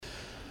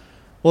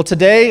Well,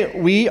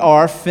 today we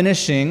are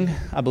finishing,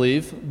 I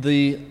believe,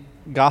 the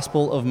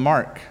Gospel of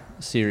Mark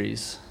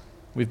series.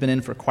 We've been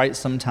in for quite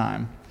some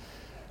time.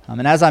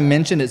 And as I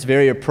mentioned, it's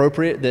very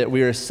appropriate that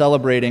we are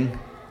celebrating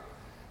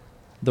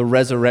the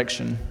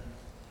resurrection.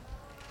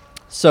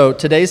 So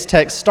today's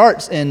text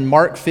starts in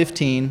Mark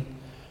 15,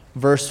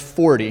 verse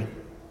 40,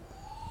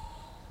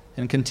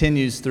 and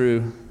continues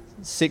through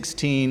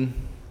 16,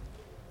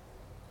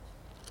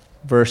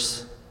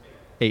 verse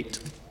 8.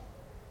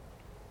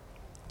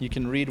 You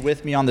can read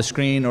with me on the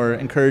screen or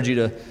encourage you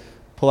to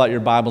pull out your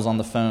Bibles on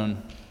the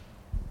phone.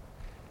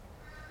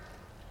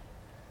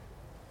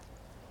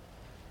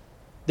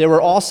 There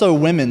were also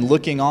women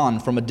looking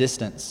on from a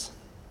distance,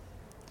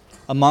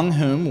 among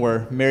whom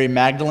were Mary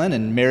Magdalene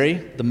and Mary,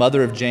 the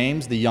mother of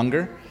James the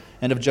younger,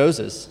 and of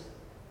Joses,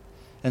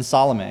 and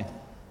Salome.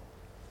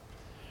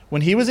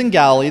 When he was in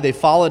Galilee, they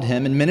followed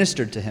him and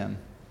ministered to him.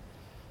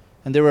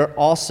 And there were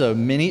also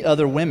many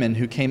other women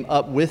who came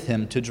up with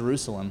him to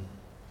Jerusalem.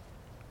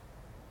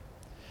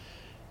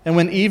 And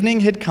when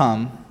evening had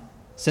come,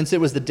 since it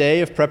was the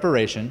day of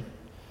preparation,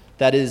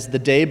 that is, the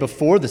day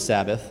before the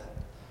Sabbath,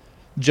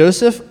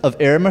 Joseph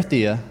of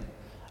Arimathea,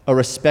 a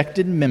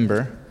respected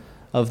member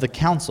of the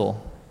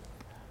council,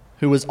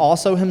 who was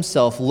also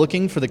himself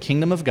looking for the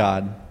kingdom of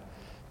God,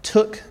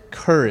 took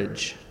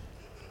courage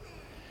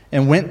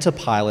and went to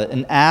Pilate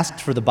and asked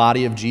for the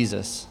body of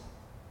Jesus.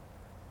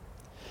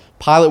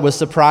 Pilate was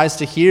surprised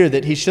to hear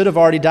that he should have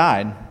already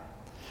died,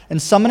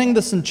 and summoning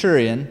the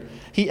centurion,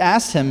 he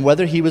asked him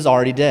whether he was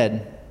already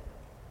dead.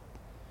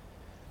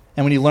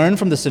 And when he learned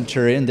from the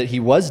centurion that he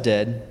was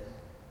dead,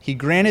 he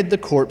granted the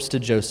corpse to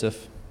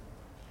Joseph.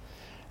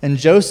 And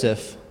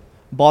Joseph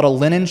bought a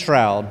linen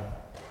shroud,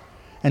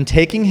 and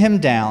taking him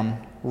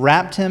down,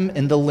 wrapped him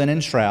in the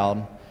linen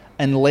shroud,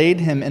 and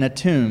laid him in a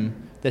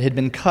tomb that had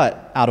been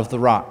cut out of the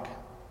rock.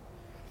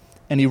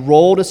 And he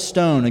rolled a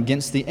stone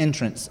against the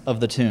entrance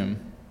of the tomb.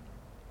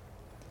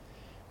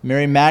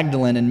 Mary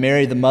Magdalene and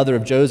Mary, the mother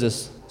of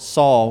Joses,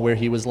 saw where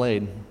he was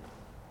laid.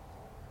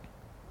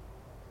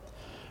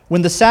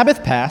 When the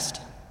Sabbath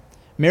passed,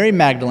 Mary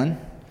Magdalene,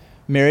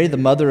 Mary, the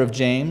mother of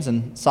James,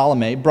 and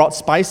Salome brought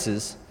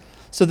spices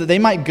so that they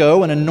might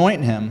go and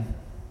anoint him.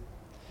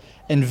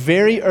 And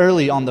very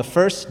early on the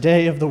first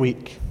day of the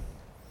week,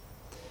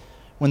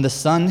 when the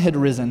sun had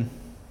risen,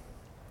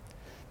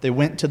 they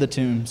went to the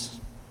tombs.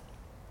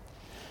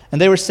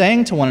 And they were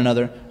saying to one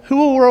another, "Who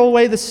will roll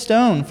away the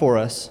stone for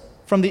us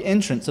from the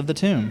entrance of the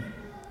tomb?"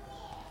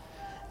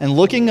 And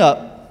looking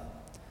up,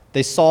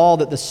 they saw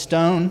that the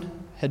stone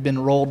had been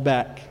rolled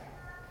back.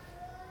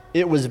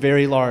 It was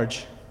very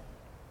large.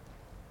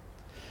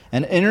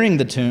 And entering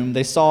the tomb,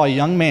 they saw a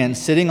young man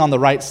sitting on the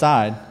right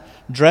side,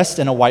 dressed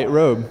in a white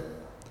robe,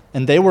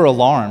 and they were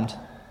alarmed.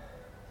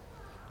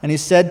 And he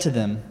said to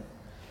them,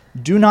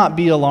 "Do not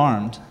be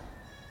alarmed.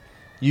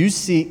 You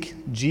seek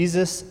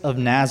Jesus of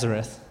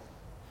Nazareth,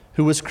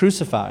 who was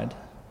crucified.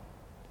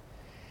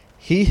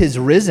 He has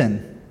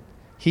risen.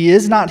 He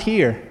is not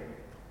here.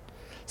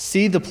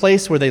 See the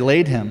place where they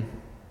laid him.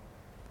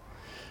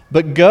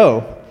 But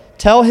go,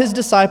 tell his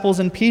disciples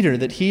and Peter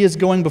that he is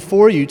going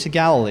before you to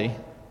Galilee.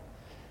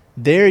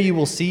 There you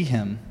will see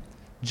him,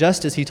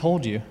 just as he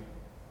told you."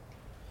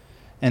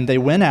 And they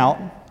went out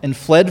and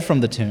fled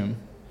from the tomb,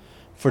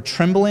 for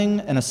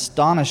trembling and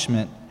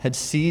astonishment had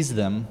seized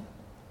them.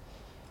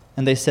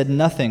 And they said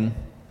nothing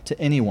to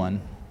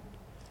anyone,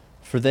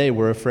 for they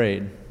were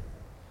afraid.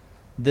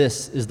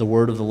 This is the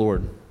word of the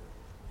Lord.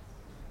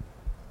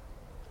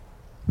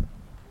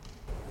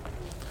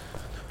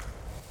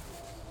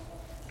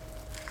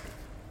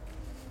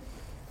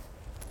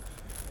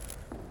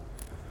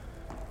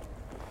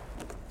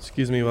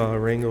 Excuse me while I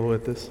wrangle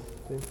with this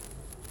thing.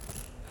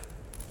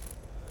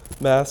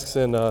 Masks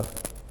and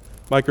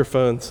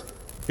microphones.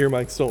 Ear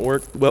mics don't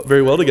work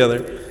very well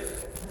together.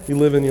 You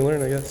live and you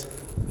learn, I guess.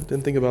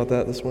 Didn't think about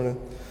that this morning.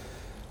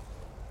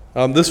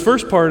 This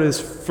first part is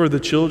for the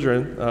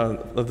children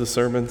of the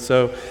sermon.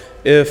 So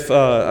if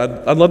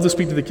I'd love to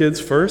speak to the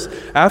kids first.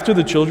 After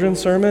the children's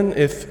sermon,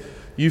 if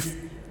you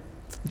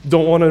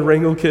don't want to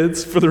wrangle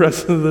kids for the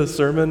rest of the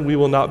sermon, we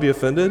will not be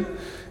offended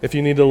if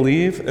you need to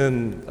leave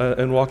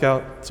and walk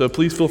out. So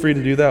please feel free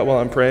to do that while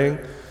I'm praying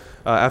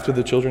after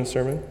the children's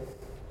sermon.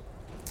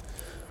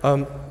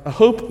 I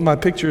hope my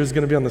picture is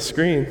going to be on the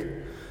screen.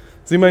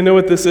 Does anybody know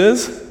what this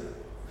is?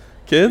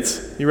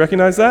 Kids, you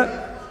recognize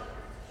that?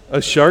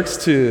 A shark's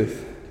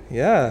tooth.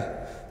 Yeah,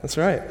 that's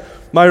right.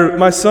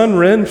 My son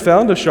Ren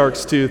found a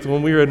shark's tooth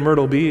when we were at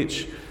Myrtle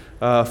Beach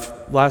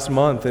last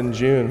month in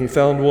June. He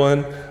found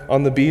one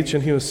on the beach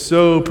and he was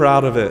so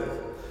proud of it.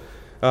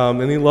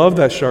 And he loved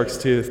that shark's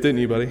tooth, didn't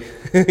you, buddy?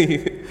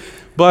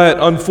 But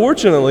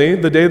unfortunately,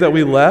 the day that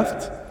we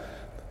left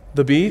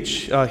the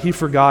beach, he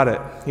forgot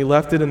it. He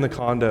left it in the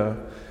condo.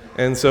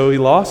 And so he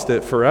lost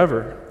it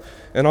forever.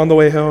 And on the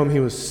way home, he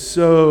was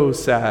so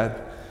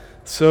sad,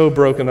 so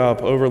broken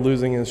up over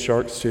losing his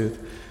shark's tooth.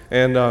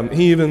 And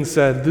he even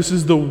said, "This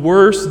is the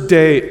worst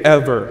day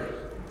ever."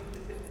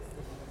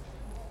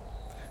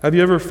 Have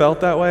you ever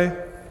felt that way?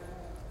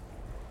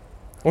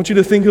 I want you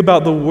to think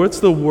about what's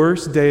the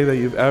worst day that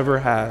you've ever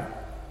had.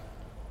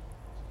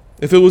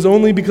 If it was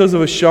only because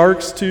of a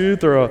shark's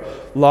tooth or a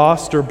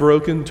lost or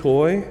broken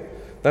toy,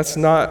 that's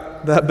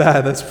not that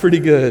bad. That's pretty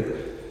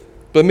good.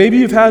 But maybe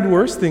you've had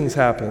worse things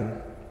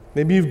happen.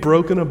 Maybe you've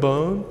broken a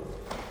bone.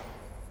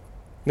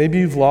 Maybe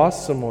you've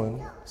lost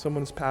someone.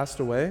 Someone's passed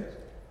away.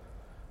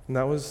 And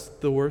that was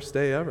the worst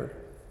day ever.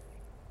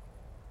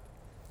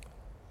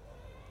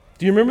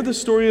 Do you remember the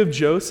story of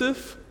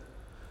Joseph?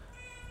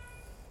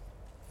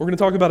 We're going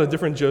to talk about a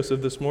different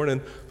Joseph this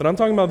morning, but I'm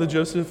talking about the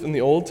Joseph in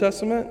the Old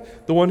Testament,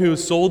 the one who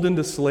was sold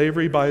into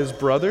slavery by his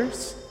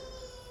brothers.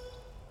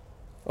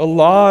 A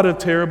lot of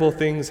terrible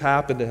things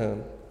happened to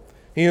him.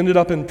 He ended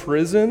up in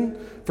prison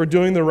for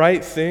doing the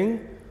right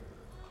thing.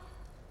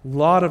 A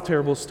lot of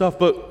terrible stuff.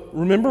 But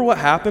remember what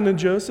happened to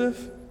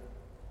Joseph?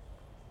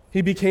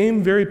 He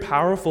became very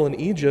powerful in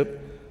Egypt,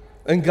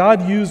 and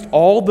God used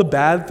all the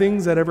bad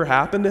things that ever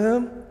happened to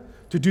him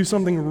to do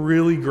something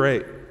really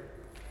great.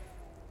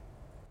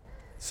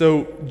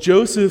 So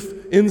Joseph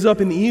ends up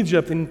in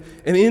Egypt and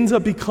ends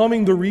up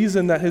becoming the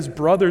reason that his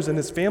brothers and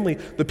his family,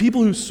 the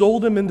people who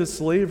sold him into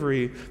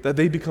slavery, that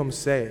they become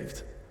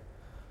saved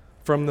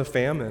from the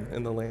famine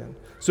in the land.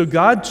 So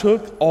God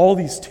took all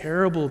these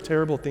terrible,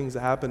 terrible things that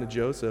happened to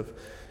Joseph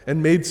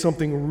and made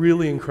something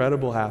really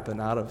incredible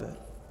happen out of it.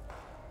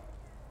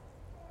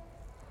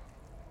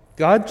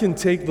 God can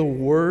take the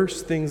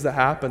worst things that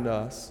happen to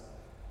us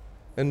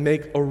and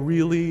make a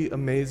really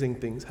amazing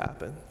things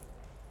happen.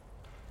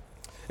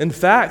 In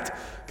fact,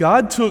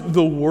 God took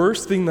the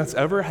worst thing that's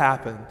ever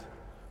happened,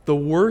 the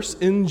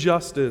worst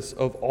injustice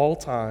of all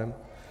time,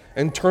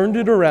 and turned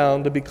it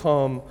around to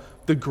become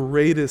the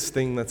greatest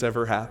thing that's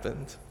ever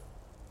happened.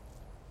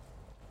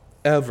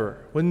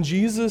 Ever. When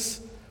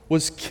Jesus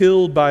was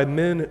killed by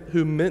men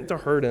who meant to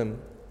hurt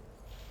him,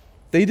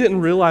 they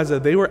didn't realize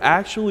that they were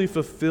actually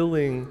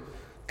fulfilling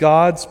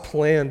God's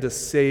plan to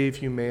save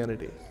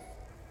humanity.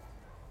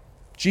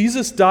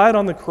 Jesus died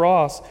on the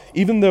cross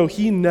even though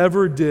he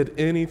never did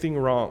anything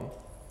wrong.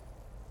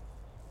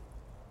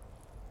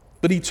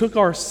 But he took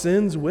our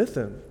sins with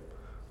him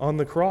on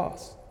the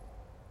cross.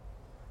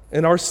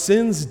 And our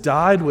sins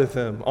died with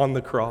him on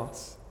the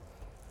cross.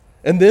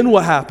 And then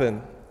what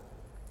happened?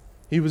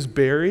 He was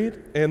buried,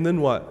 and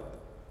then what?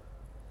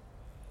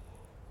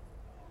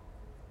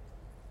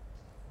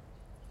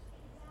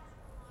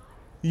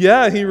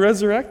 Yeah, he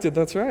resurrected,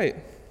 that's right.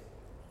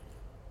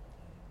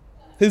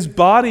 His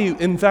body,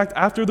 in fact,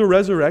 after the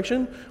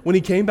resurrection, when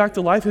he came back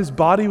to life, his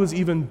body was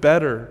even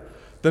better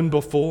than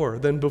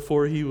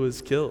before he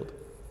was killed.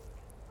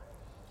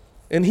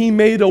 And he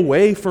made a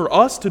way for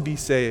us to be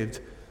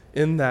saved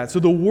in that. So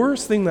the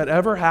worst thing that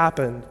ever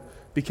happened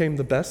became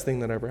the best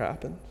thing that ever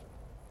happened.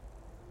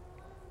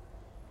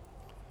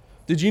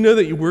 Did you know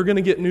that we're going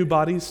to get new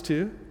bodies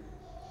too?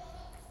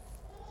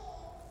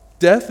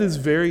 Death is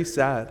very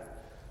sad.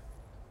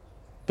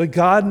 But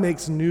God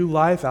makes new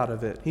life out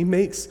of it. He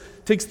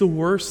takes the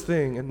worst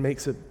thing and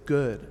makes it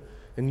good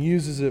and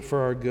uses it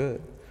for our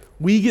good.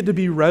 We get to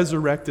be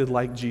resurrected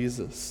like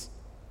Jesus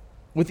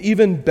with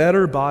even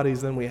better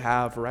bodies than we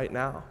have right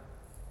now.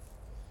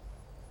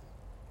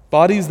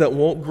 Bodies that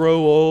won't grow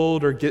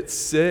old or get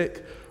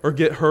sick or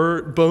get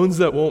hurt, bones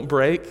that won't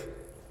break.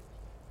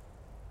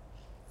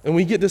 And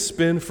we get to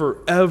spend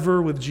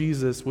forever with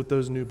Jesus with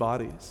those new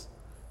bodies.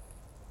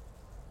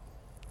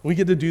 We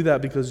get to do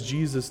that because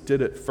Jesus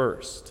did it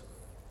first.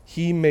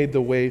 He made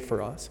the way for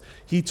us.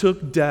 He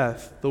took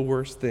death, the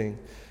worst thing,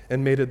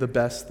 and made it the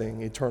best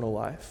thing, eternal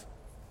life.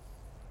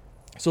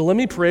 So let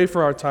me pray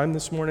for our time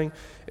this morning.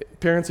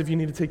 Parents, if you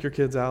need to take your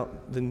kids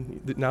out,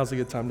 then now's a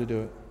good time to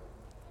do it.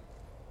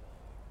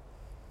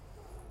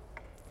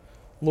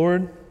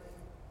 Lord,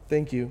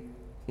 thank you.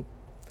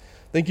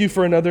 Thank you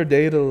for another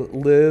day to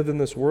live in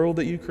this world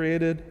that you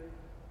created.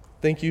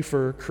 Thank you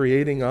for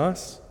creating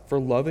us, for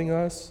loving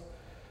us,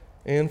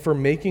 and for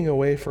making a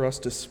way for us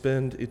to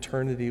spend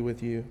eternity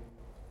with you.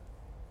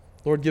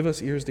 Lord, give us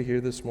ears to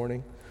hear this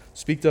morning.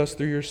 Speak to us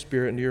through your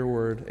Spirit and your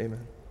word.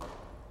 Amen.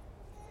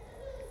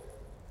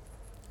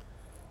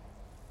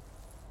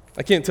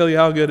 I can't tell you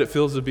how good it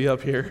feels to be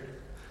up here,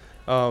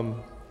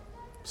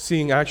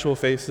 seeing actual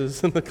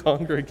faces in the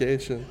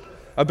congregation.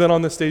 I've been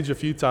on the stage a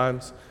few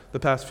times the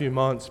past few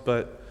months,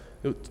 but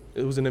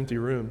it was an empty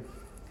room.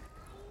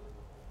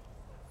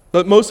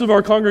 But most of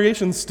our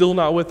congregation's still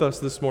not with us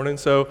this morning.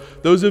 So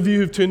those of you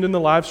who've tuned in the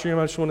live stream,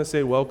 I just want to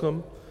say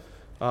welcome.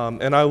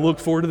 And I look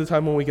forward to the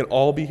time when we can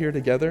all be here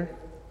together.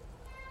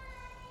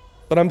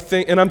 But I'm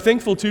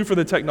thankful too for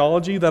the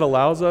technology that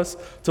allows us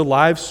to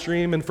live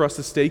stream and for us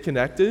to stay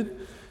connected,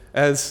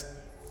 as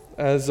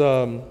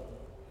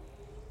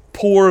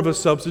poor of a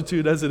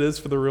substitute as it is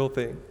for the real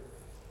thing.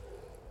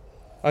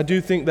 I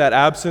do think that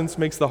absence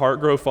makes the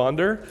heart grow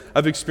fonder.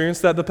 I've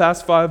experienced that the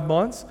past 5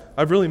 months.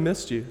 I've really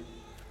missed you.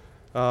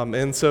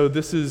 And so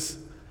this is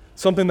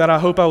something that I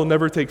hope I will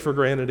never take for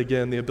granted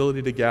again, the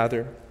ability to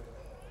gather.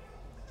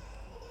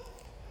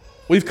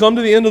 We've come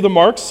to the end of the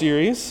Mark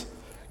series.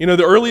 You know,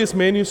 the earliest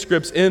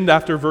manuscripts end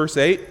after verse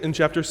 8 in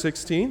chapter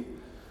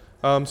 16.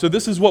 So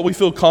this is what we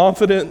feel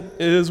confident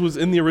was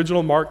in the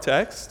original Mark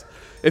text.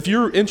 If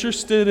you're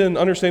interested in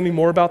understanding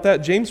more about that,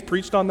 James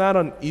preached on that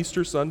on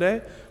Easter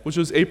Sunday, which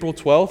was April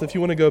 12th. If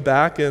you want to go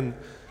back and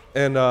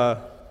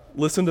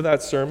listen to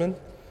that sermon,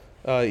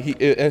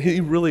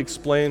 he really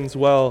explains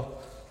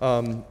well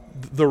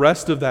the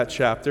rest of that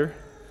chapter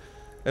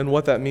and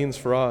what that means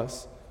for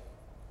us.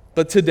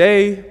 But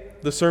today,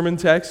 the sermon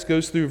text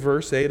goes through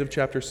verse 8 of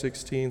chapter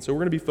 16, so we're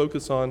going to be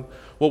focused on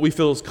what we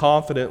feel is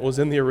confident was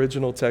in the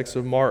original text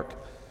of Mark.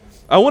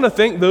 I want to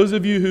thank those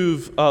of you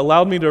who've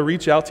allowed me to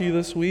reach out to you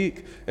this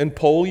week and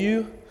poll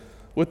you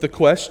with the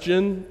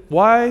question,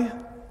 why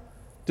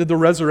did the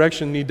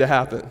resurrection need to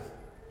happen?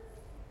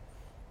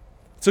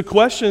 It's a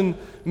question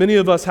many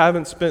of us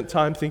haven't spent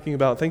time thinking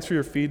about. Thanks for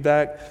your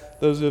feedback,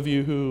 those of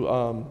you who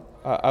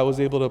I was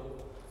able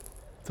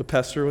to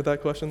pester with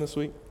that question this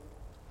week.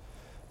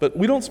 But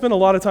we don't spend a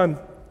lot of time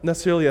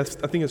necessarily, I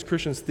think, as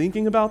Christians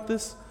thinking about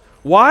this.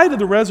 Why did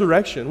the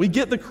resurrection? We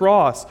get the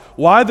cross.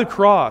 Why the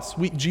cross?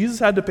 Jesus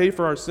had to pay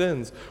for our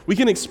sins. We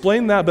can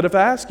explain that, but if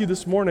I ask you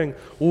this morning,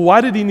 well,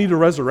 why did he need to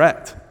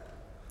resurrect?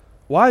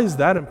 Why is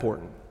that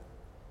important?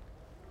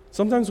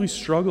 Sometimes we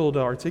struggle to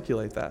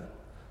articulate that.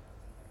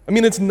 I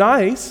mean, it's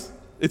nice.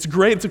 It's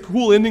great. It's a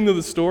cool ending to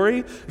the story.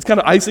 It's kind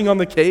of icing on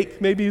the cake,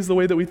 maybe is the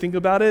way that we think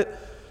about it.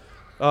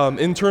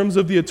 In terms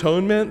of the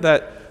atonement,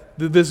 that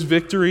this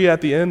victory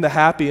at the end, the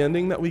happy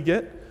ending that we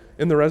get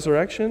in the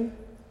resurrection.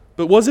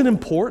 But was it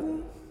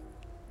important?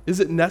 Is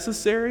it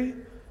necessary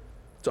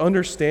to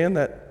understand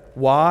that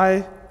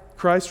why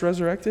Christ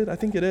resurrected? I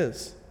think it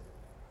is.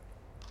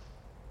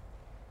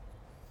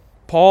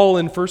 Paul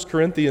in 1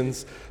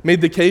 Corinthians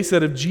made the case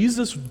that if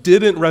Jesus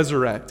didn't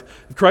resurrect,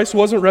 if Christ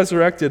wasn't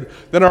resurrected,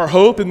 then our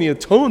hope in the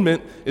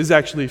atonement is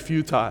actually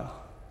futile.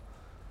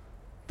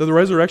 That the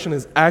resurrection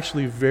is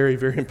actually very,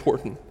 very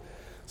important.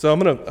 So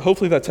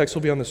hopefully that text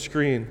will be on the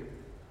screen.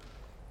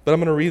 But I'm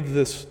going to read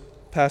this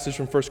passage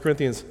from 1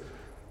 Corinthians.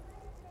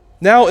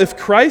 Now, if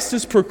Christ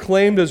is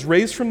proclaimed as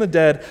raised from the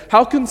dead,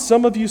 how can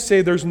some of you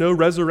say there's no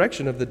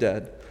resurrection of the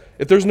dead?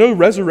 If there's no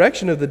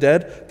resurrection of the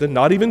dead, then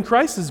not even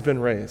Christ has been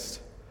raised.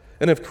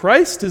 And if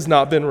Christ has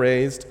not been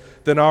raised,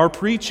 then our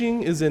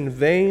preaching is in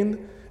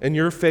vain and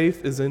your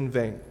faith is in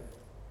vain.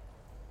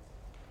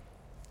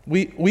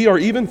 We are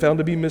even found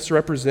to be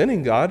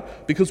misrepresenting God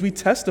because we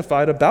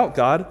testified about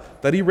God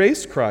that he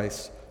raised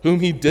Christ, whom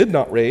he did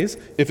not raise,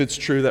 if it's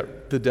true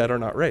that the dead are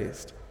not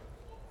raised.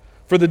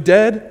 For the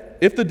dead,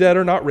 if the dead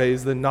are not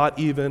raised, then not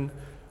even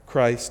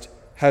Christ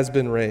has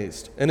been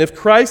raised. And if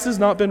Christ has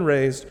not been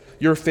raised,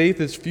 your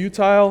faith is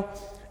futile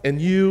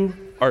and you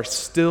are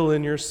still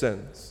in your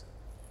sins.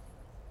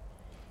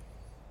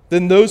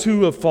 Then those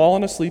who have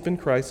fallen asleep in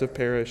Christ have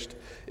perished.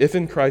 If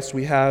in Christ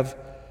we have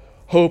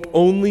hope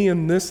only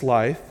in this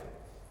life,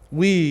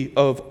 we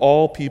of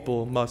all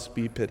people must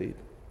be pitied.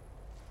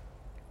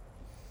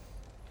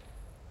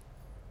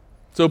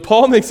 So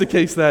Paul makes the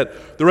case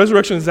that the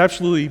resurrection is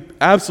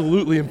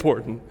absolutely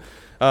important.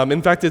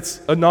 In fact,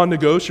 it's a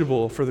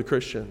non-negotiable for the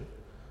Christian.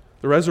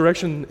 The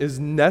resurrection is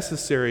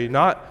necessary,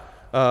 not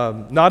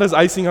as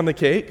icing on the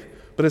cake,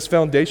 but as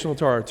foundational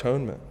to our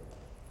atonement.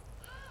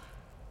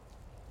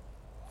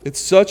 It's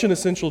such an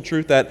essential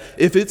truth that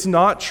if it's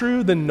not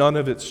true, then none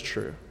of it's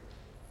true.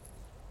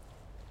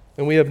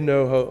 And we have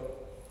no hope.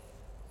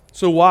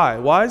 So why?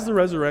 Why is the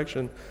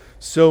resurrection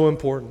so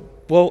important?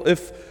 Well,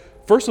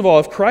 first of all,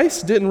 if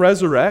Christ didn't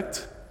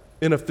resurrect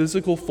in a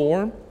physical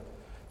form,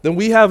 then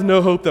we have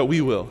no hope that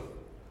we will.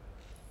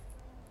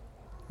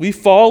 We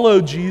follow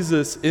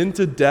Jesus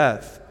into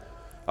death.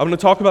 I'm going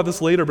to talk about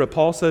this later, but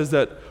Paul says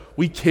that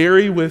we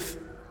carry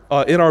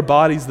in our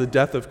bodies the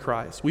death of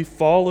Christ. We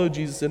follow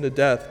Jesus into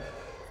death.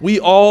 We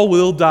all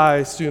will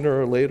die sooner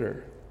or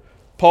later.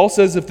 Paul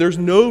says if there's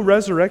no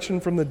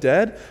resurrection from the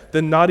dead,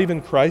 then not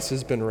even Christ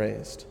has been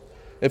raised.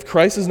 If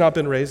Christ has not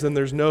been raised, then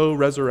there's no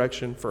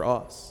resurrection for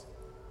us.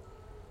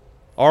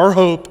 Our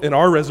hope in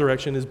our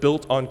resurrection is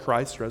built on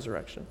Christ's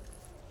resurrection.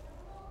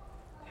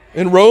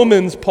 In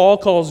Romans, Paul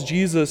calls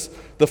Jesus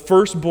the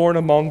firstborn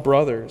among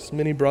brothers,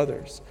 many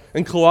brothers.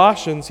 In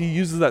Colossians, he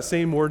uses that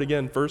same word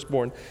again,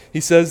 firstborn. He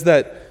says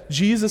that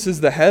Jesus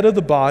is the head of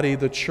the body,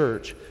 the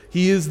church.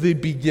 He is the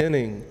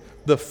beginning,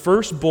 the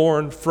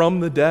firstborn from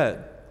the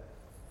dead,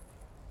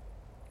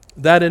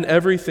 that in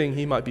everything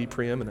he might be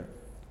preeminent.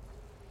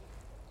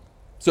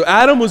 So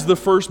Adam was the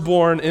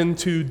firstborn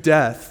into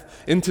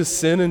death, into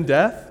sin and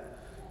death.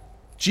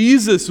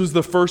 Jesus was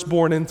the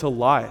firstborn into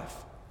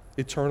life,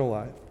 eternal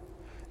life.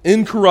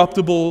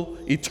 Incorruptible,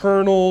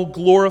 eternal,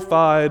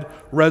 glorified,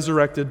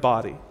 resurrected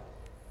body.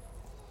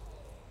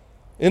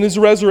 In his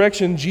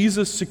resurrection,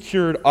 Jesus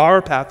secured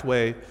our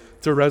pathway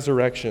to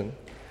resurrection.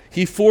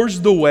 He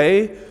forged the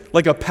way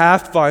like a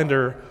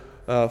pathfinder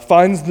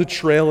finds the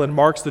trail and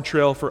marks the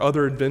trail for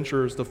other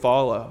adventurers to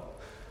follow.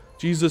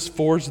 Jesus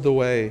forged the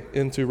way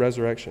into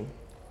resurrection.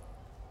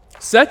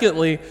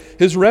 Secondly,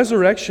 his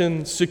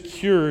resurrection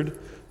secured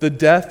the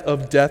death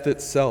of death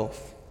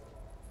itself.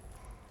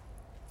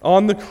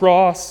 On the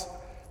cross,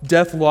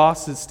 death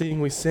lost its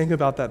sting. We sang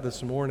about that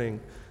this morning,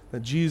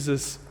 that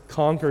Jesus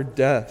conquered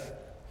death.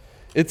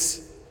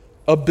 Its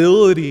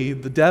ability,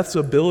 the death's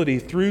ability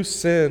through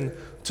sin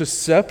to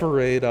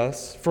separate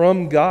us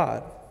from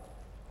God.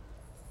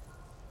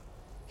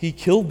 He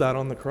killed that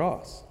on the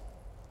cross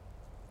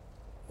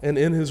and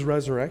in his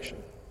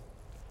resurrection.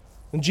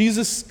 And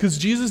because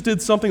Jesus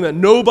did something that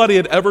nobody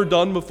had ever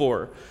done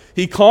before.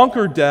 He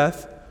conquered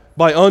death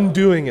by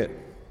undoing it,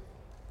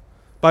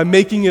 by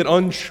making it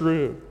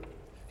untrue.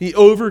 He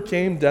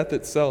overcame death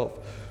itself,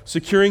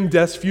 securing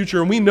death's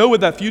future. And we know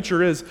what that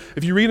future is.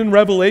 If you read in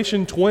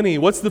Revelation 20,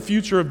 what's the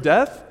future of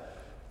death?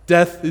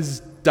 Death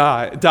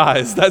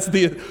dies. That's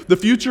the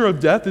future of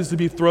death is to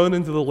be thrown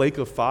into the lake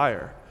of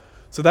fire.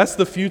 So that's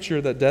the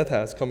future that death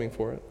has coming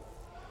for it.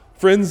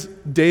 Friends,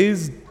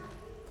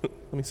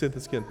 let me say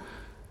this again.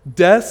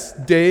 Death's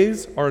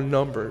days are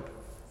numbered.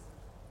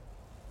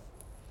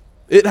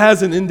 It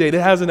has an end date.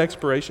 It has an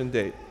expiration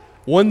date.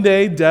 One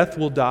day, death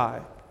will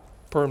die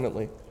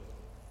permanently.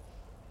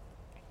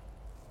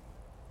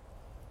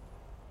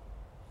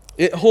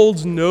 It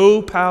holds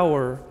no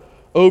power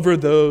over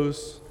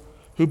those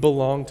who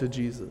belong to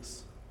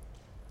Jesus.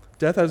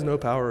 Death has no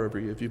power over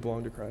you if you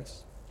belong to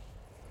Christ.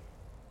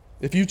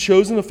 If you've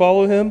chosen to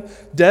follow him,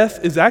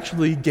 death is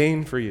actually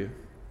gain for you.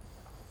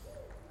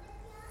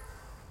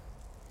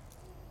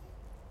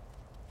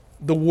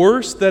 The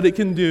worst that it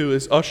can do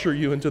is usher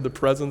you into the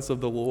presence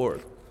of the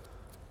Lord.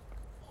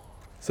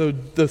 So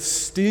the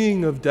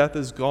sting of death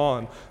is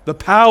gone. The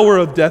power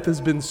of death has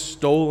been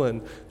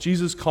stolen.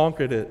 Jesus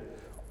conquered it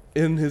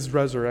in his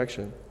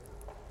resurrection.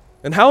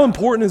 And how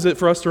important is it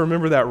for us to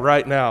remember that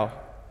right now?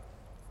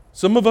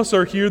 Some of us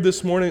are here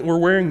this morning, we're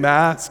wearing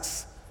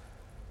masks.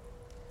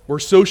 We're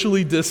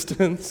socially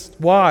distanced.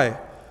 Why?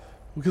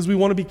 Because we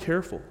want to be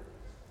careful.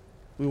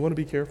 We want to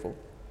be careful.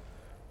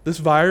 This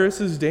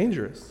virus is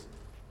dangerous.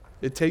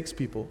 It takes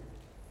people.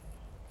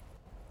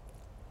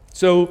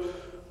 So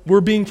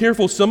we're being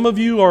careful. Some of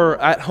you are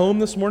at home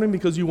this morning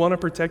because you want to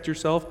protect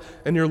yourself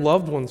and your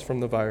loved ones from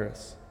the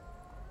virus.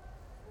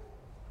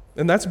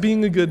 And that's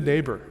being a good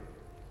neighbor.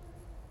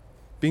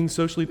 Being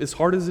socially, as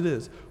hard as it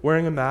is,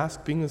 wearing a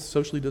mask, being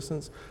socially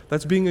distanced,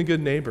 that's being a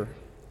good neighbor.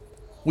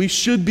 We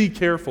should be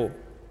careful.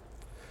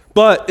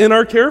 But in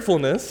our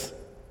carefulness,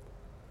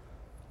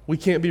 we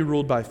can't be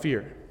ruled by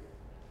fear.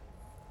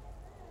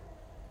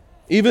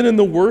 Even in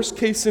the worst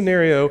case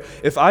scenario,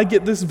 if I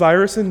get this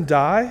virus and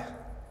die,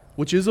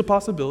 which is a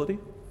possibility,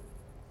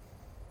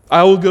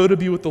 I will go to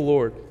be with the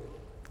Lord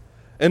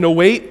and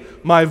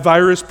await my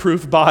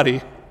virus-proof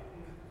body.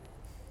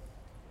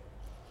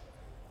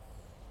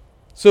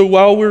 So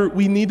while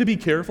we need to be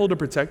careful to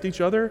protect each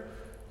other,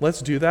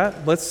 let's do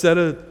that. Let's set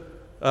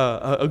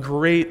a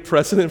great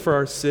precedent for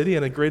our city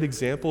and a great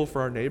example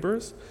for our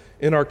neighbors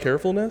in our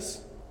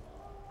carefulness.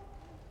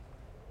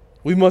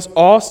 We must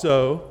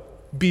also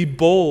be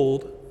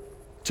bold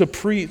to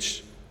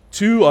preach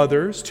to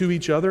others, to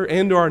each other,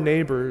 and to our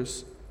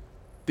neighbors,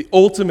 the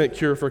ultimate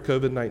cure for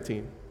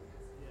COVID-19.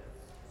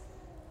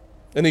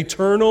 An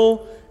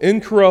eternal,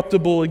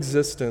 incorruptible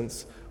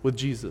existence with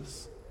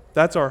Jesus.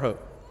 That's our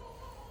hope.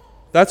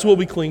 That's what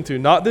we cling to.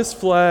 Not this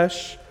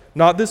flesh,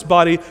 not this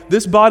body.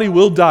 This body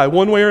will die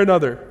one way or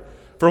another.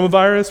 From a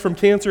virus, from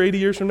cancer 80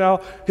 years from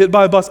now, hit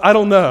by a bus, I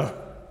don't know.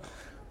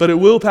 But it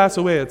will pass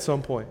away at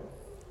some point.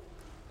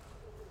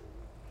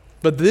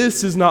 But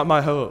this is not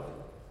my hope.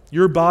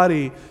 Your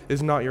body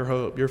is not your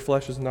hope. Your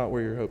flesh is not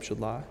where your hope should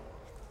lie.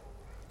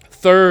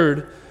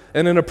 Third,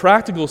 and in a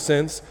practical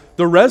sense,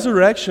 the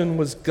resurrection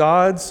was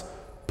God's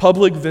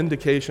public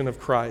vindication of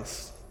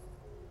Christ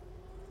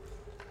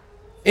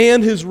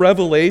and his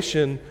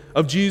revelation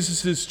of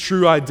Jesus'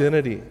 true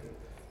identity.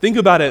 Think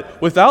about it.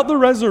 Without the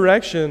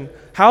resurrection,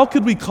 how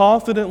could we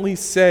confidently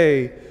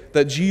say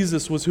that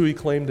Jesus was who he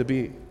claimed to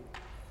be?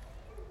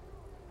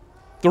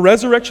 The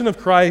resurrection of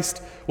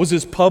Christ was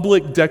his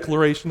public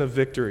declaration of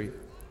victory.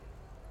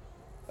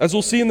 As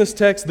we'll see in this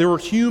text, there were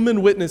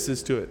human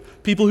witnesses to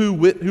it, people who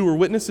were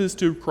witnesses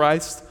to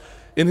Christ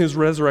in his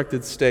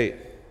resurrected state.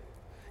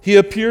 He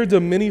appeared to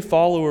many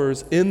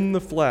followers in the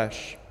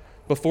flesh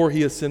before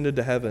he ascended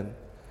to heaven.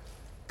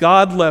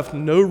 God left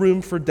no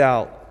room for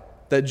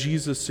doubt that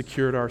Jesus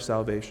secured our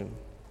salvation.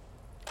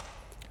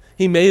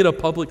 He made a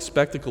public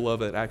spectacle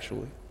of it,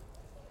 actually.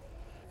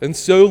 And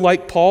so,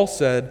 like Paul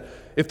said,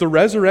 if the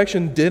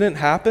resurrection didn't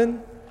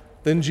happen,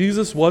 then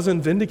Jesus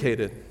wasn't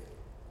vindicated.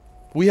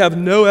 We have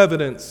no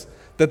evidence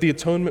that the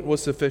atonement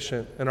was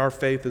sufficient and our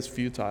faith is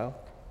futile.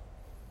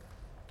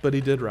 But he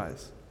did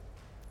rise.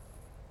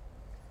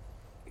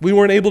 We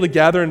weren't able to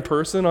gather in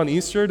person on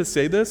Easter to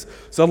say this,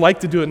 so I'd like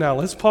to do it now.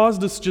 Let's pause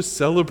to just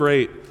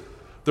celebrate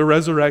the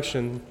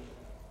resurrection.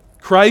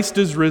 Christ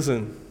is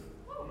risen.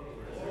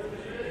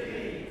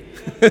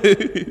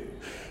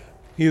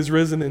 He is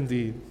risen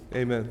indeed.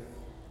 Amen.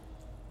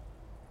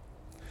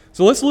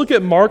 So let's look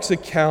at Mark's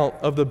account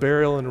of the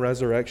burial and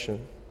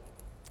resurrection.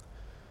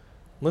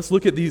 Let's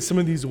look at some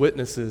of these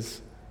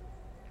witnesses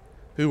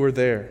who were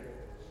there.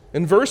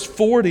 In verse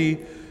 40,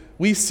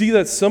 we see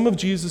that some of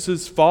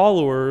Jesus'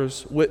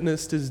 followers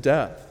witnessed his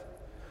death.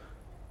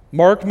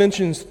 Mark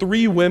mentions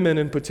 3 women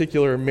in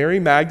particular, Mary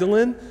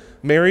Magdalene,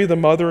 Mary, the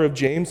mother of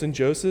James and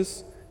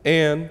Joseph,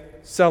 and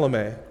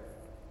Salome.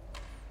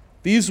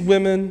 These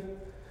women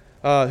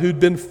who'd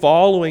been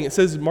following,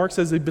 Mark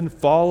says they've been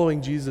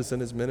following Jesus in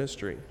his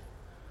ministry.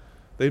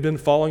 They've been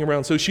following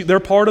around. So they're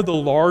part of the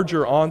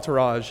larger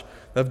entourage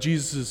of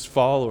Jesus'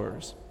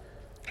 followers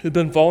who've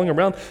been following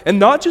around. And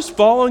not just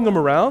following him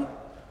around,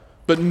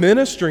 but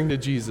ministering to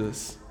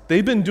Jesus.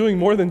 They've been doing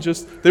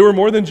they were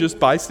more than just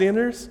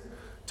bystanders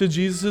to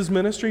Jesus'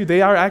 ministry.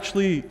 They are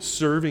actually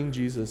serving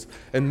Jesus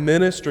and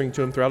ministering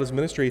to him throughout his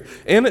ministry.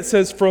 And it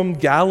says from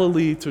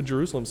Galilee to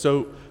Jerusalem.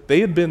 So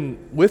they had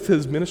been with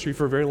his ministry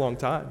for a very long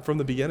time, from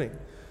the beginning,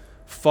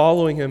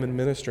 following him and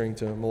ministering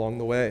to him along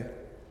the way.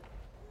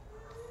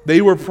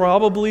 They were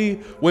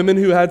probably women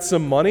who had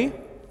some money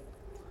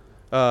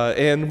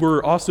and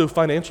were also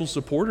financial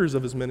supporters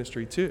of his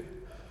ministry too.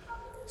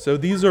 So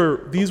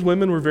these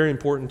women were very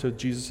important to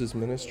Jesus'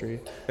 ministry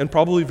and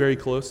probably very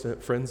close to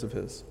friends of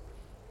his.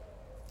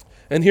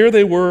 And here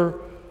they were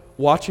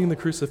watching the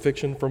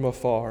crucifixion from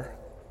afar.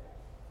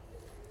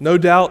 No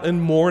doubt in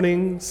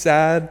mourning,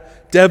 sad,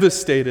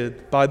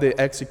 devastated by the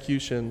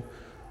execution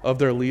of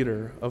their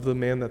leader, of the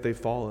man that they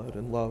followed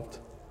and loved.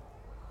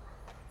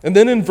 And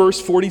then in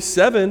verse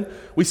 47,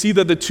 we see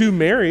that the two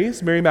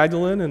Marys, Mary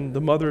Magdalene and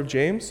the mother of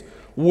James,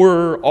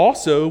 were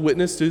also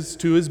witnesses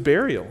to his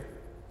burial.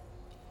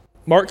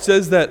 Mark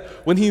says that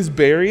when he's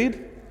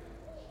buried,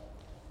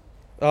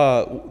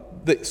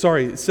 it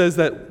says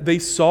that they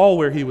saw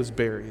where he was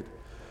buried,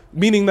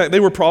 meaning that they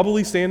were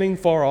probably standing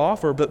far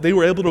off, but they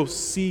were able to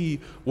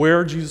see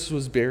where Jesus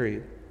was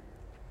buried.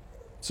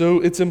 So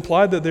it's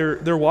implied that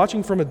they're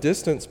watching from a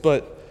distance,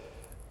 but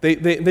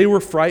they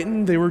were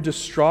frightened, they were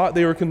distraught,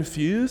 they were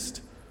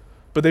confused,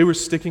 but they were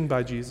sticking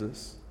by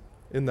Jesus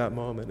in that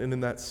moment and in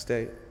that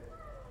state.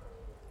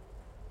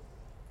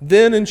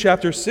 Then in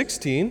chapter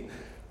 16,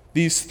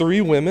 these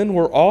three women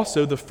were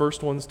also the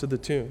first ones to the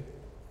tomb.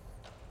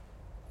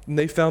 And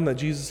they found that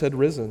Jesus had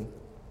risen.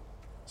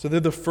 So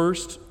they're the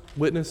first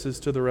witnesses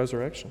to the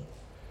resurrection.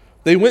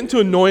 They went to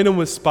anoint him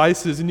with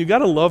spices, and you got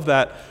to love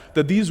that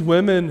these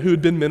women who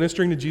had been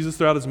ministering to Jesus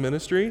throughout his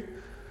ministry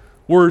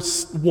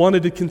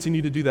wanted to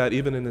continue to do that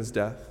even in his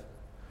death.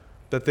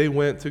 That they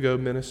went to go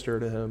minister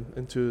to him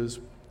and to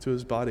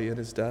his body in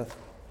his death.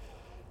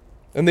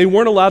 And they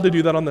weren't allowed to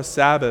do that on the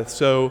Sabbath,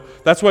 so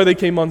that's why they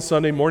came on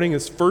Sunday morning.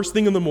 Is first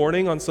thing in the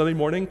morning on Sunday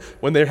morning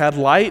when they had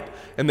light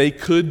and they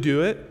could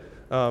do it.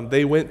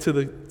 They went to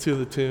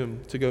the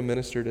tomb to go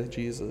minister to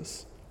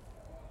Jesus.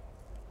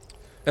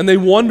 And they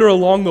wonder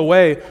along the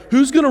way,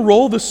 who's going to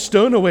roll the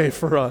stone away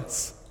for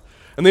us?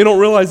 And they don't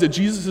realize that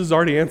Jesus has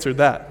already answered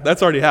that.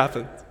 That's already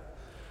happened.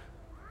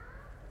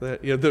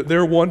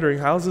 They're wondering,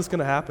 how is this going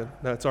to happen?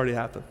 No, it's already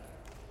happened.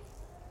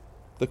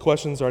 The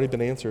question's already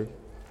been answered.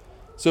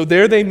 So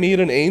there they meet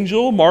an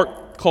angel.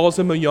 Mark calls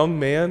him a young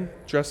man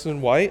dressed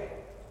in white,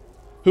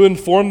 who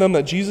informed them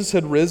that Jesus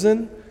had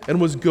risen and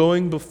was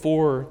going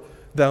before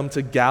them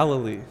to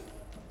Galilee.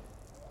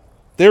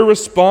 Their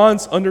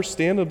response,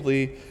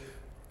 understandably,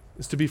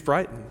 is to be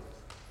frightened.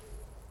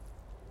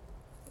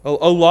 A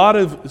lot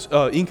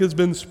of ink has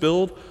been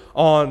spilled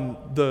on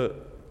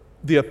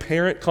the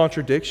apparent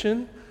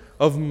contradiction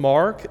of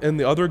Mark and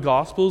the other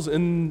Gospels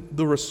in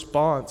the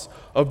response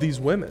of these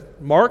women.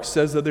 Mark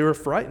says that they were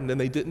frightened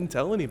and they didn't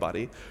tell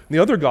anybody. And the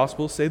other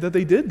Gospels say that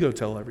they did go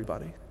tell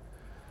everybody.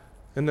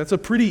 And that's a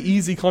pretty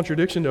easy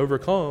contradiction to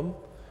overcome.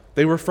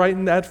 They were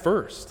frightened at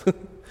first.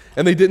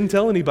 And they didn't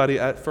tell anybody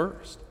at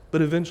first.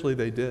 But eventually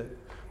they did.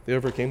 They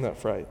overcame that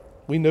fright.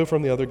 We know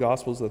from the other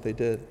Gospels that they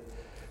did.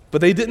 But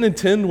they didn't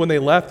intend when they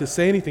left to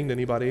say anything to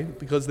anybody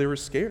because they were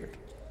scared.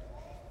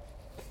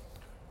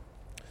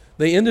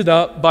 They ended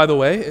up, by the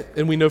way,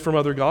 and we know from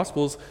other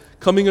Gospels,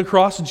 coming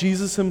across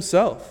Jesus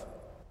himself.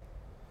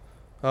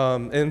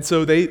 And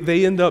so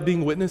they end up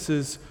being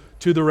witnesses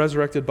to the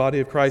resurrected body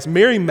of Christ.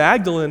 Mary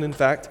Magdalene, in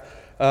fact,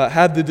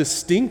 had the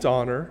distinct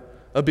honor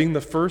of being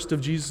the first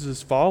of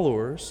Jesus'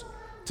 followers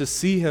to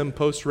see him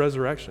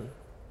post-resurrection.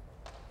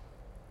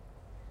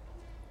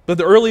 But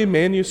the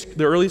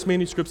earliest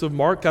manuscripts of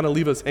Mark kind of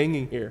leave us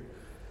hanging here.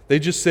 They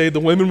just say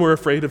the women were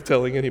afraid of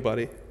telling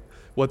anybody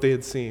what they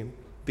had seen.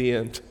 The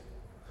end.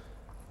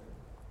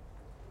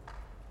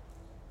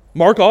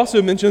 Mark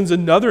also mentions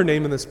another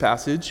name in this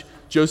passage,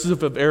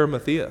 Joseph of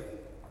Arimathea.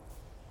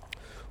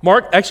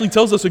 Mark actually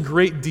tells us a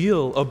great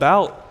deal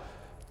about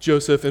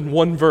Joseph in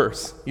one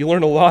verse. You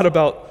learn a lot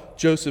about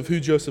Joseph, who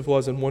Joseph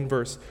was in one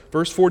verse.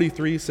 Verse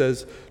 43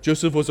 says,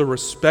 Joseph was a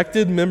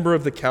respected member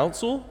of the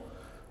council.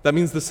 That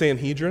means the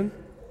Sanhedrin.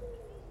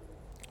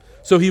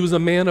 So he was a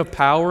man of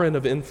power and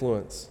of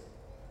influence.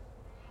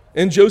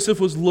 And Joseph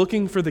was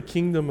looking for the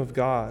kingdom of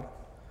God.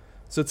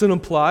 So it's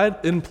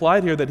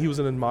implied here that he was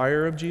an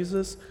admirer of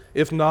Jesus,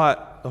 if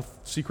not a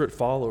secret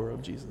follower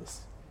of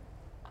Jesus.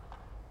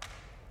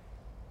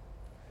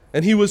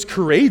 And he was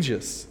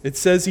courageous. It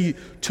says he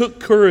took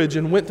courage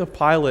and went to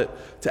Pilate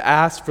to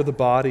ask for the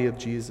body of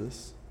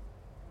Jesus.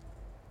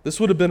 This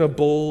would have been a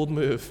bold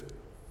move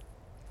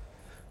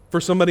for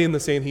somebody in the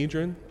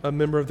Sanhedrin, a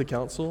member of the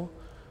council,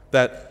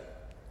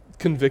 that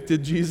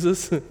convicted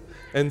Jesus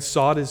and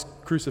sought his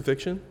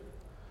crucifixion,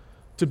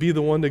 to be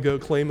the one to go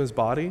claim his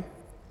body.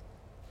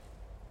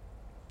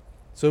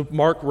 So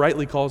Mark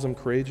rightly calls him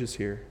courageous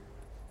here.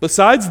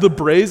 Besides the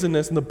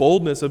brazenness and the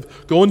boldness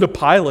of going to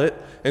Pilate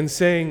and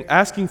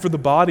asking for the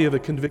body of a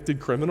convicted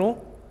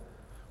criminal,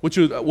 which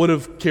would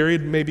have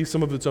carried maybe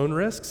some of its own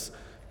risks,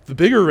 the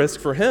bigger risk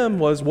for him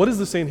was, what is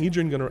the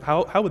Sanhedrin going to,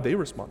 how would they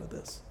respond to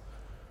this?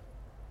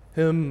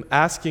 Him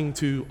asking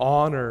to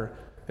honor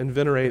and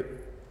venerate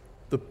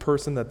the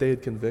person that they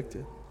had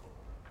convicted.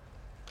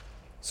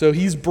 So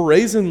he's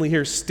brazenly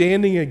here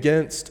standing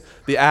against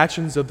the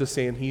actions of the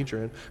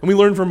Sanhedrin. And we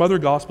learn from other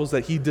Gospels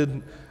that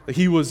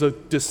he was a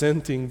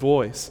dissenting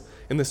voice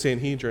in the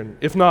Sanhedrin,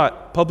 if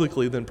not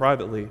publicly, then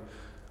privately,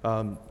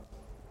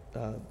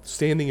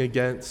 standing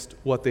against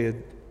what they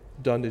had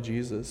done to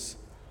Jesus.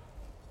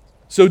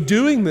 So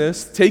doing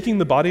this, taking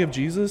the body of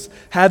Jesus,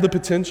 had the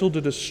potential to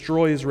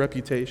destroy his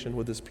reputation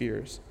with his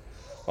peers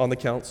on the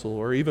council,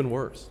 or even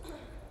worse.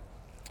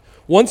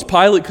 Once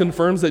Pilate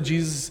confirms that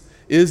Jesus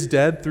is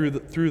dead through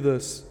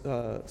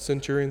the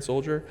centurion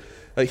soldier,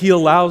 he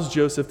allows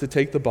Joseph to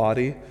take the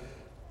body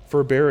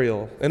for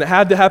burial. And it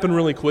had to happen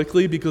really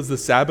quickly because the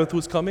Sabbath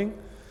was coming.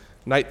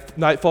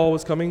 Nightfall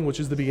was coming, which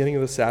is the beginning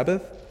of the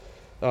Sabbath.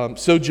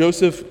 So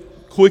Joseph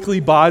quickly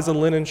buys a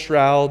linen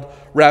shroud,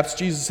 wraps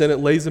Jesus in it,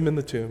 lays him in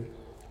the tomb.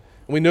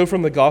 And we know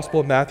from the Gospel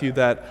of Matthew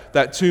that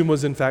that tomb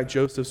was in fact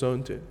Joseph's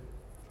own tomb.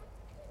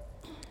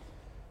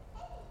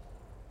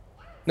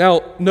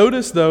 Now,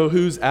 notice though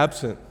who's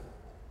absent,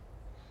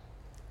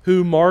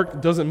 who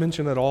Mark doesn't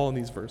mention at all in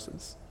these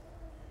verses.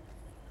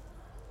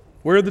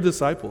 Where are the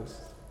disciples?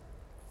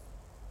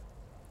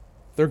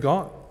 They're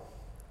gone.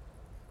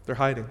 They're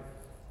hiding.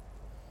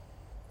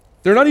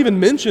 They're not even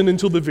mentioned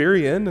until the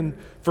very end in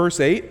verse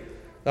 8,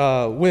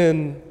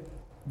 when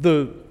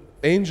the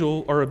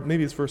angel, or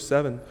maybe it's verse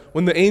 7,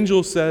 when the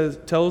angel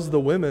tells the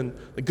women,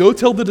 go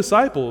tell the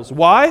disciples.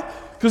 Why?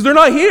 Because they're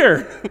not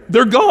here.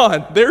 They're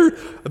gone.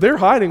 They're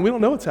hiding. We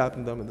don't know what's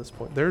happened to them at this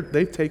point.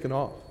 They've taken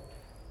off.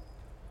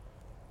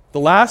 The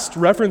last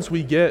reference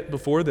we get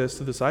before this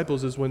to the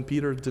disciples is when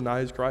Peter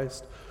denies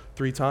Christ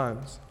 3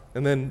 times.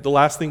 And then the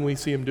last thing we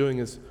see him doing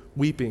is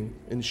weeping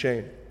in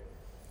shame.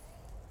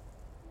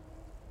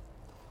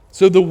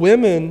 So the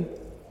women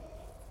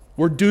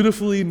were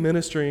dutifully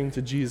ministering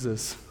to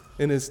Jesus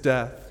in his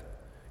death,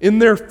 in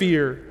their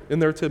fear, in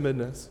their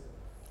timidness.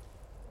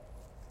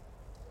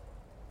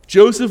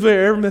 Joseph of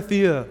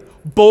Arimathea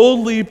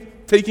boldly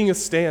taking a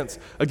stance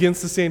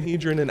against the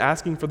Sanhedrin and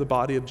asking for the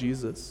body of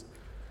Jesus.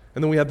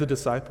 And then we have the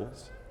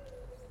disciples,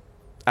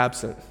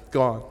 absent,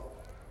 gone,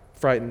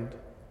 frightened,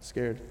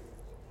 scared.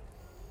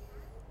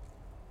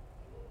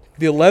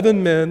 The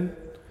 11 men,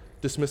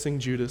 dismissing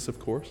Judas, of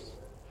course,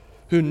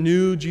 who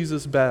knew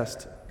Jesus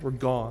best, were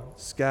gone,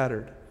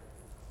 scattered.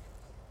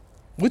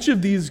 Which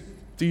of these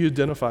do you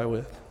identify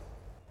with?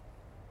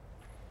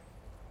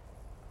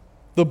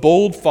 The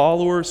bold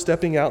follower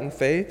stepping out in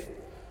faith?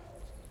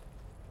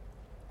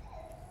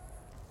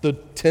 The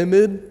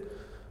timid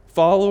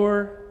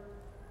follower,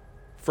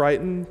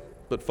 frightened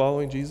but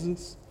following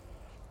Jesus?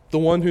 The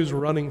one who's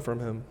running from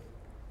him,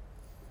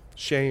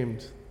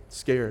 shamed,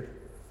 scared?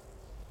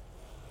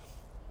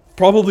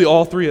 Probably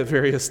all 3 at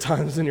various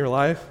times in your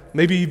life,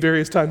 maybe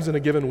various times in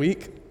a given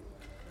week.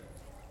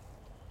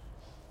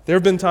 There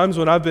have been times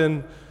when I've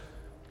been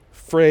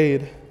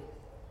afraid,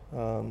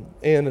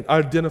 and I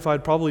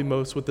identified probably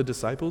most with the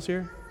disciples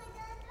here.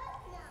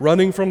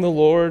 Running from the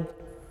Lord,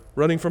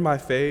 running from my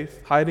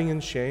faith, hiding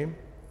in shame,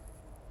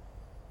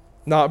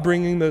 not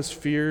bringing those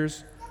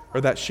fears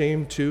or that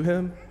shame to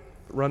him,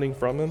 running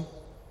from him.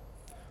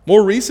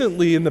 More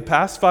recently, in the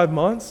past 5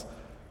 months,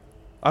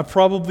 I've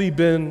probably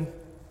been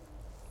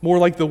more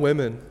like the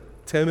women,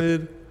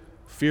 timid,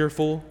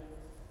 fearful,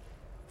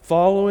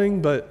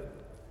 following but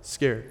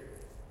scared.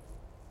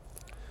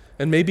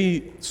 And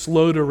maybe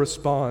slow to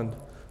respond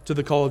to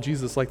the call of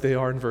Jesus like they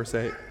are in verse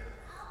 8.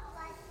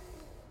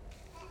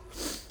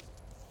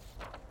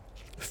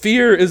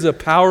 Fear is a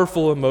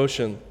powerful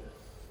emotion.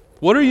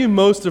 What are you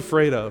most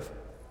afraid of?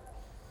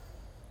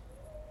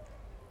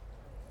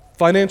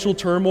 Financial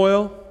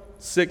turmoil,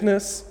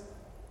 sickness,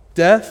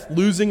 death,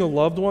 losing a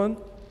loved one?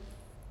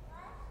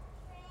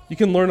 You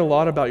can learn a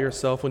lot about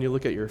yourself when you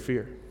look at your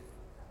fear.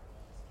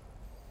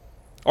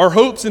 Our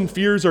hopes and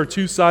fears are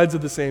 2 sides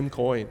of the same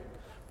coin,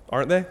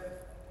 aren't they?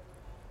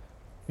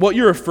 What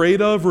you're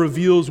afraid of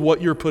reveals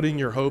what you're putting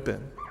your hope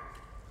in.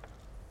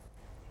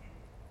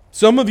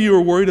 Some of you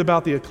are worried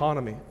about the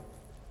economy.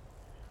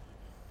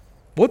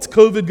 What's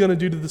COVID going to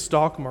do to the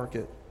stock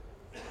market?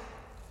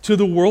 To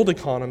the world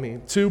economy?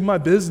 To my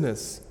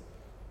business?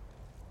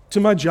 To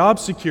my job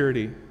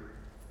security?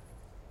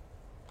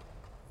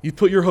 You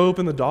put your hope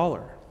in the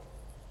dollar,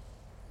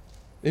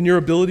 in your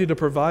ability to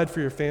provide for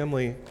your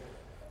family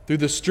through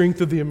the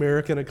strength of the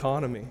American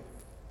economy.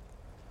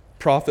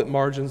 Profit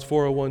margins,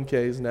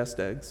 401ks, nest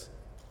eggs.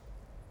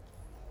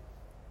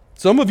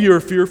 Some of you are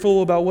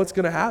fearful about what's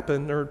going to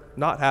happen or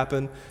not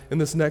happen in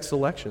this next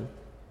election.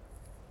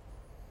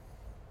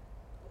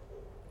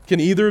 Can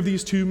either of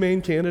these two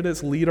main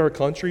candidates lead our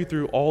country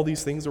through all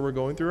these things that we're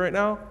going through right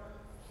now?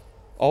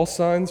 All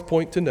signs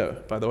point to no,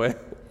 by the way.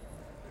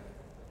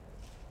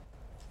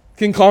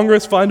 Can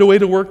Congress find a way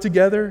to work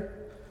together,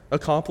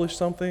 accomplish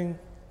something?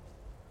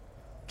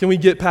 Can we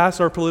get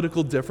past our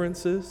political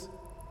differences?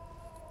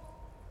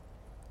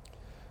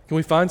 Can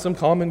we find some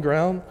common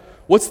ground?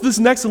 What's this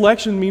next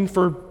election mean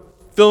for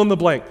fill in the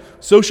blank?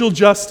 Social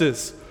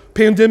justice,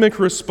 pandemic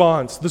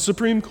response, the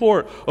Supreme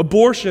Court,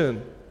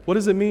 abortion. What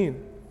does it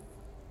mean?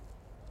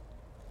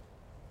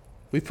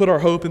 We've put our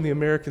hope in the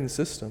American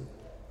system,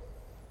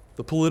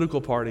 the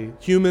political party,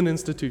 human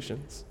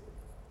institutions.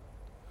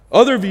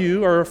 Other of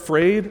you are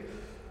afraid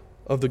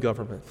of the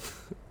government,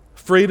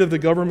 afraid of the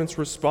government's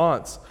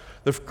response,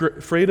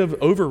 afraid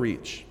of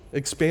overreach,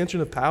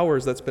 expansion of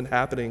powers that's been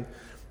happening,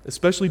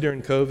 especially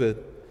during COVID.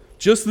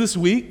 Just this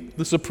week,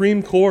 the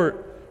Supreme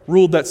Court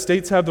ruled that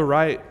states have the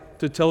right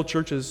to tell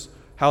churches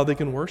how they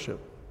can worship.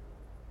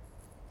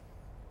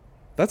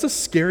 That's a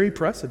scary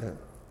precedent.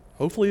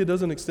 Hopefully it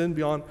doesn't extend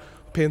beyond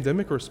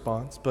pandemic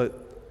response,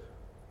 but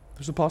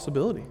there's a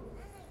possibility.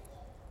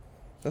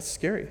 That's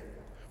scary.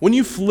 When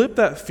you flip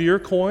that fear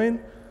coin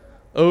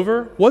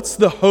over, what's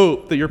the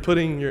hope that you're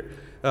putting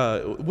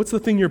what's the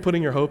thing you're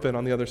putting your hope in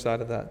on the other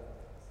side of that?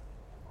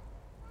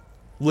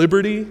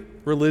 Liberty,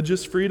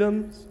 religious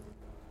freedoms,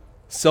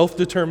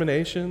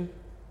 self-determination.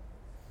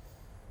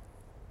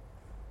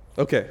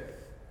 Okay,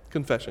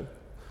 confession.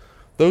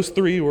 Those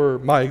three were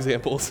my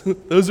examples.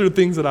 Those are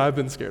things that I've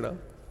been scared of.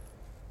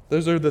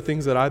 Those are the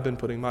things that I've been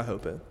putting my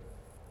hope in.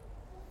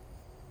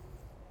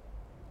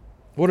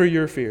 What are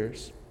your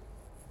fears?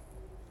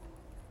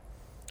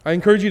 I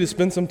encourage you to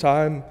spend some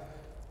time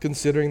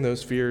considering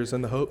those fears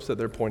and the hopes that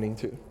they're pointing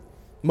to.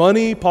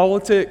 Money,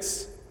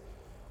 politics,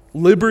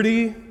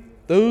 liberty,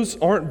 those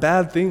aren't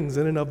bad things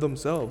in and of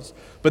themselves,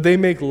 but they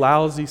make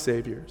lousy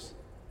saviors.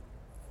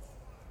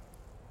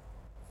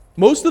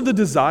 Most of the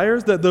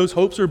desires that those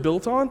hopes are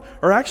built on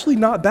are actually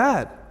not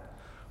bad.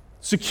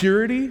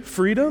 Security,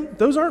 freedom,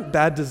 those aren't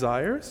bad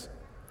desires.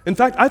 In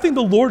fact, I think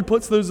the Lord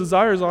puts those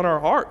desires on our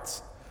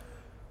hearts.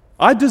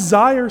 I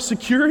desire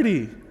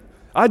security.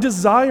 I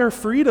desire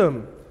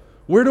freedom.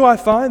 Where do I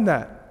find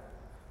that?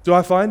 Do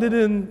I find it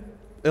in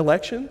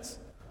elections?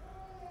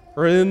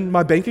 Or in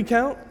my bank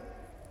account?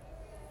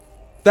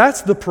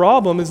 That's the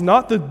problem, is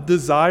not the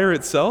desire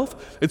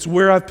itself. It's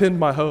where I've pinned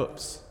my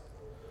hopes.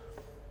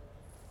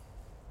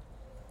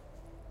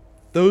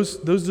 Those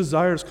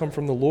desires come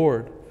from the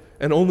Lord,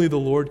 and only the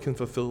Lord can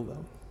fulfill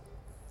them.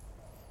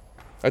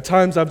 At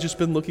times, I've just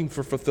been looking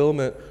for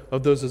fulfillment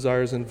of those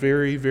desires in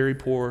very, very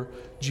poor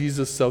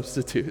Jesus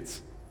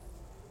substitutes.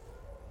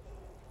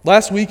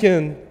 Last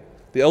weekend,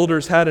 the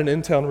elders had an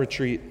in-town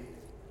retreat.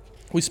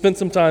 We spent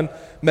some time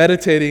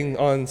meditating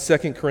on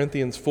 2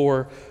 Corinthians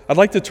 4. I'd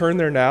like to turn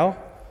there now.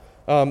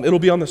 It'll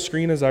be on the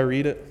screen as I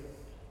read it.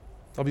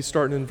 I'll be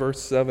starting in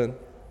verse 7.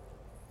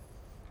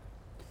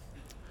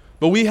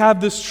 But we have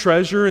this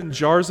treasure in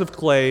jars of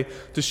clay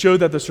to show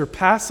that the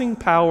surpassing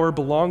power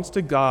belongs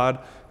to God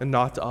and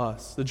not to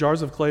us. The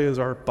jars of clay is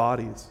our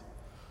bodies.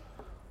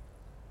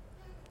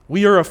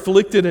 We are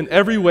afflicted in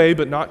every way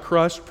but not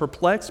crushed,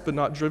 perplexed but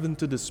not driven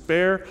to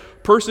despair,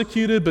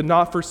 persecuted but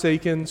not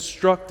forsaken,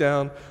 struck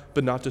down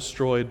but not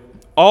destroyed.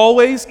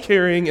 Always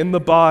carrying in the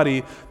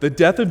body the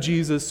death of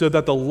Jesus, so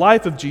that the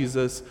life of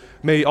Jesus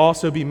may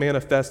also be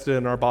manifested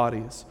in our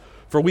bodies.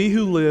 For we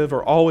who live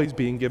are always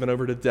being given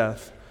over to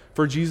death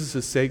for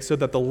Jesus' sake, so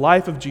that the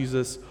life of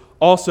Jesus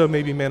also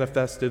may be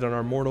manifested in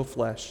our mortal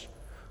flesh.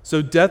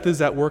 So death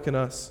is at work in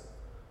us,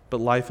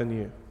 but life in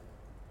you.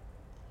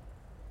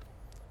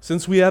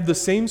 Since we have the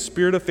same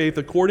spirit of faith,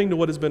 according to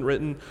what has been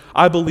written,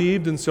 I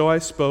believed and so I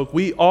spoke,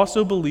 we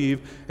also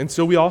believe and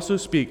so we also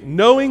speak,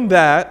 knowing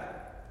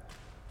that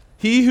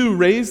He who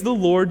raised the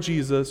Lord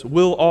Jesus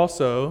will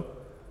also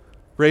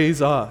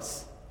raise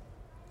us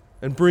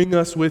and bring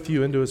us with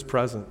you into His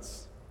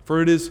presence.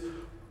 For it is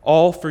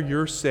all for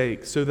your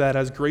sake, so that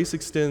as grace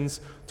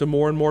extends to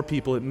more and more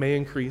people, it may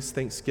increase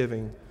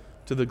thanksgiving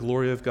to the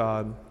glory of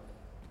God.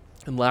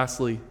 And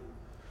lastly,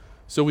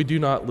 so we do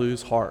not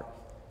lose heart.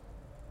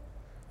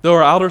 Though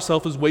our outer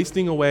self is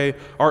wasting away,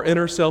 our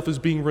inner self is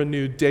being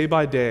renewed day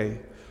by day.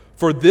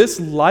 For this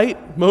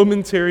light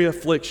momentary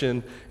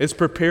affliction is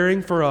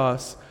preparing for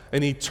us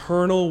an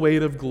eternal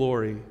weight of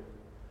glory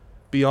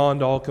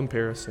beyond all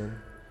comparison,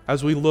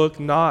 as we look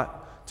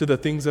not to the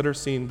things that are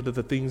seen, but to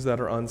the things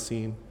that are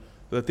unseen.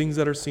 The things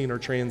that are seen are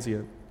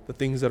transient. The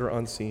things that are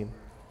unseen,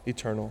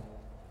 eternal.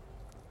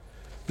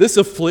 This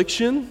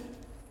affliction,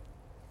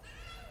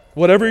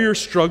 whatever you're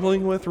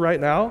struggling with right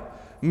now,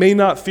 may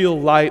not feel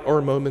light or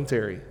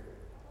momentary.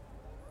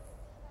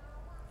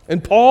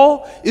 And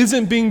Paul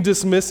isn't being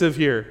dismissive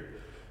here.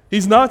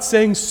 He's not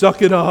saying,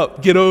 suck it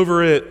up, get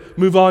over it,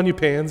 move on, you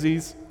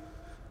pansies.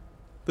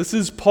 This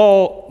is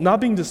Paul not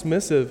being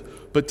dismissive,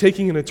 but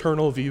taking an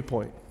eternal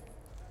viewpoint.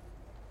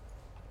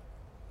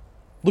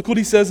 Look what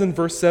he says in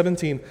verse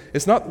 17.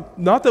 It's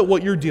not that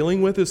what you're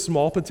dealing with is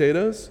small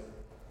potatoes.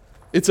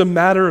 It's a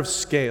matter of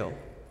scale.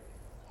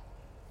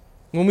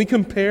 When we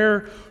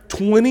compare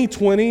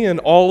 2020 and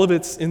all of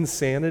its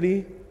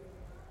insanity,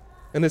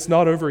 and it's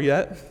not over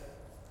yet,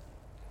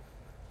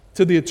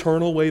 to the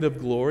eternal weight of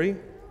glory,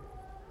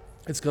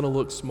 it's going to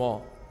look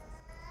small.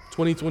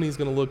 2020 is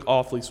going to look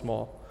awfully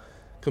small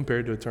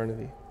compared to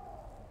eternity.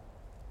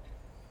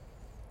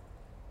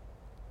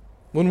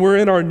 When we're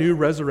in our new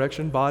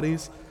resurrection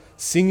bodies,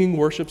 singing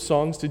worship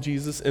songs to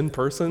Jesus in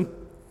person,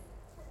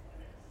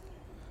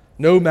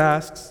 no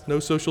masks, no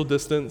social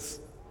distance,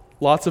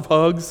 lots of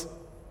hugs,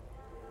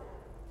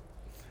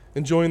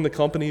 enjoying the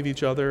company of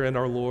each other and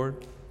our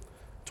Lord,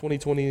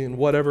 2020 and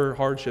whatever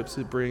hardships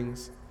it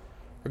brings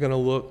are going to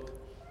look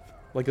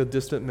like a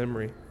distant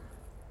memory.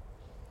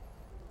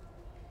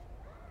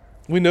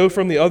 We know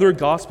from the other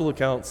gospel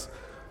accounts,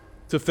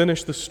 to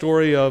finish the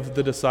story of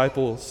the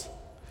disciples,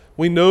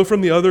 we know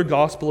from the other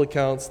gospel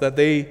accounts that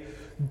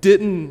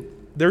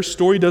their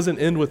story doesn't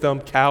end with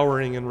them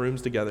cowering in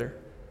rooms together,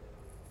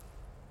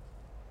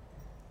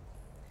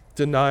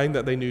 denying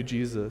that they knew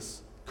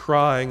Jesus,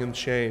 crying in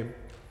shame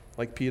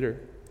like Peter.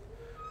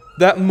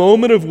 That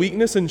moment of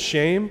weakness and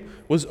shame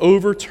was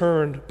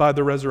overturned by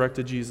the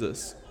resurrected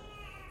Jesus.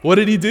 What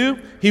did he do?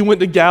 He went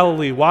to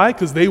Galilee. Why?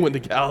 Because they went to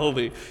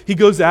Galilee. He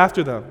goes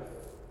after them.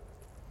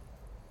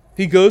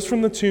 He goes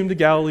from the tomb to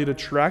Galilee to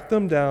track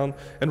them down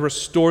and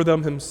restore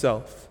them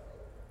himself.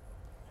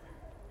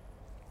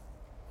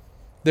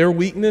 Their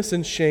weakness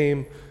and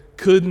shame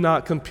could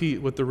not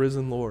compete with the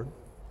risen Lord.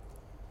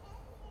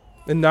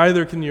 And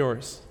neither can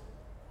yours.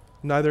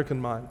 Neither can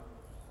mine.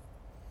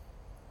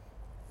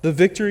 The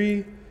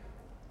victory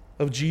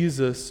of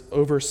Jesus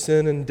over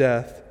sin and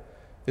death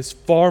is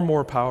far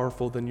more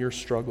powerful than your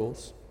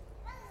struggles.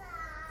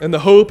 And the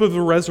hope of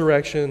the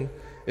resurrection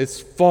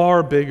is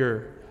far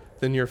bigger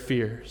than your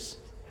fears.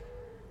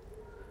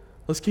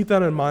 Let's keep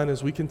that in mind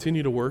as we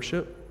continue to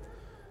worship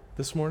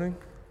this morning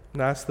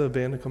and ask the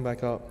band to come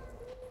back up.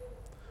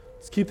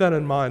 Let's keep that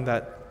in mind,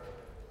 that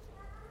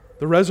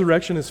the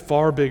resurrection is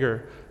far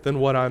bigger than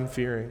what I'm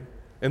fearing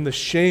and the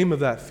shame of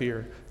that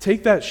fear.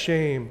 Take that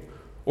shame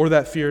or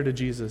that fear to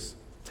Jesus.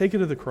 Take it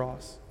to the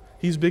cross.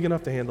 He's big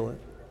enough to handle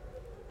it.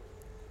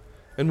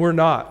 And we're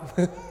not.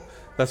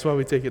 That's why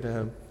we take it to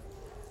him.